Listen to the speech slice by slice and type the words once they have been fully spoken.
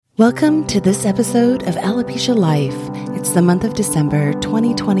Welcome to this episode of Alopecia Life. It's the month of December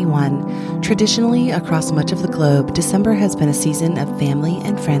 2021. Traditionally, across much of the globe, December has been a season of family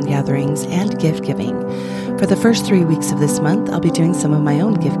and friend gatherings and gift giving. For the first 3 weeks of this month, I'll be doing some of my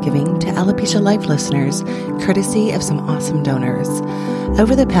own gift giving to Alopecia Life listeners, courtesy of some awesome donors.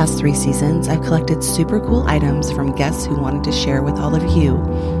 Over the past 3 seasons, I've collected super cool items from guests who wanted to share with all of you.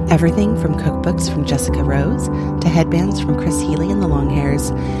 Everything from cookbooks from Jessica Rose to headbands from Chris Healy and the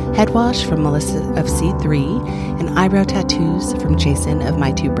Longhairs, head wash from Melissa of C3, and eyebrow tattoos from Jason of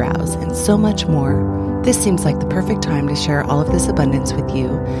My Two Brows, and so much more. This seems like the perfect time to share all of this abundance with you.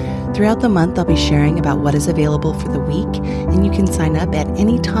 Throughout the month, I'll be sharing about what is available for the week, and you can sign up at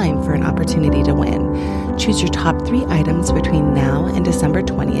any time for an opportunity to win. Choose your top 3 items between now and December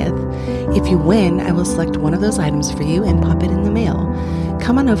 20th. If you win, I will select one of those items for you and pop it in the mail.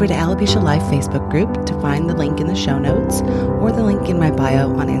 Come on over to Alopecia Life Facebook group to find the link in the show notes or the link in my bio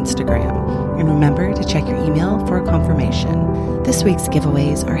on Instagram. And remember to check your email for a confirmation. This week's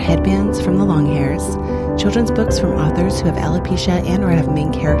giveaways are headbands from the Longhairs, children's books from authors who have alopecia and or have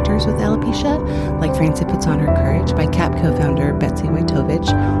main characters with alopecia, like Francie Puts on Her Courage by CAP co-founder Betsy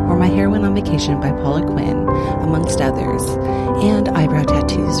Wojtowicz, or My Hair Went on Vacation by Paula Quinn, amongst others, and eyebrow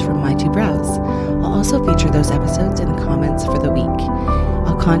tattoos from My Two Brows. I'll also feature those episodes in the comments for the week.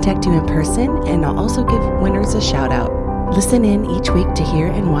 I'll contact you in person, and I'll also give winners a shout out. Listen in each week to hear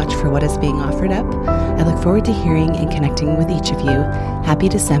and watch for what is being offered up. I look forward to hearing and connecting with each of you. Happy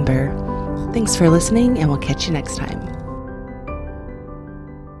December. Thanks for listening, and we'll catch you next time.